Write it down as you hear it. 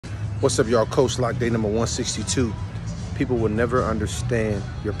What's up, y'all? Coach Lock, day number 162. People will never understand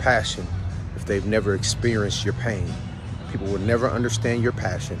your passion if they've never experienced your pain. People will never understand your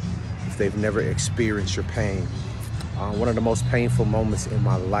passion if they've never experienced your pain. One of the most painful moments in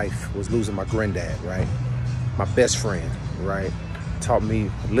my life was losing my granddad, right? My best friend, right? Taught me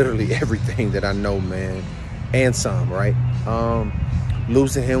literally everything that I know, man, and some, right?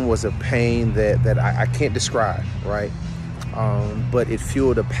 Losing him was a pain that I can't describe, right? But it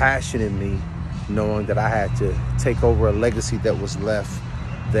fueled a passion in me, knowing that I had to take over a legacy that was left,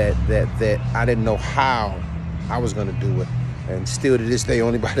 that I didn't know how I was going to do it. And still to this day,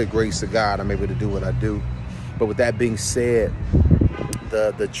 only by the grace of God, I'm able to do what I do. But with that being said,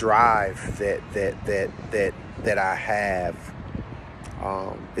 the drive that I have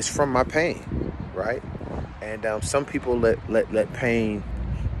is from my pain, right? And some people let pain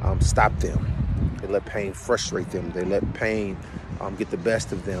stop them. They let pain frustrate them. They let pain get the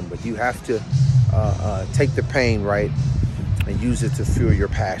best of them. But you have to take the pain, right, and use it to fuel your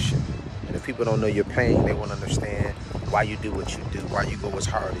passion. And if people don't know your pain, they won't understand why you do what you do, why you go as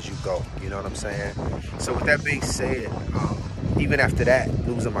hard as you go. You know what I'm saying? So with that being said, even after that,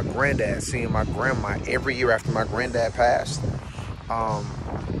 losing my granddad, seeing my grandma every year after my granddad passed,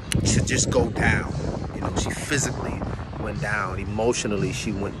 to just go down. You know, she physically went down. Emotionally,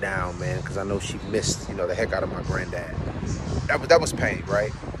 she went down, man, because I know she missed, the heck out of my granddad. That was pain,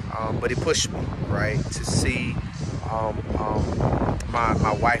 right? But it pushed me, right, to see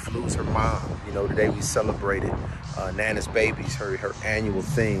my wife lose her mom. Today we celebrated Nana's babies, her annual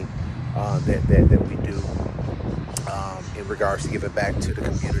thing that we do in regards to giving back to the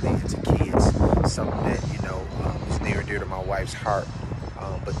community and to kids. Something that is near and dear to my wife's heart.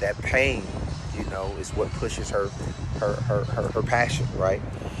 But that pain, is what pushes her passion, right?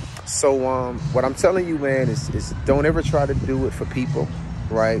 So what I'm telling you, man, is don't ever try to do it for people,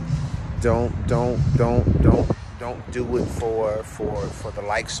 right? Don't do it for the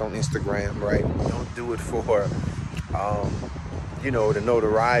likes on Instagram, right? Don't do it for the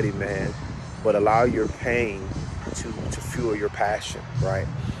notoriety, man. But allow your pain to fuel your passion, right?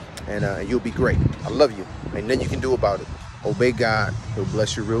 And you'll be great. I love you. Ain't nothing you can do about it. Obey God. He'll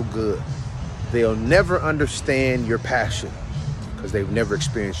bless you real good. They'll never understand your passion because they've never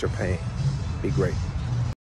experienced your pain. Be great.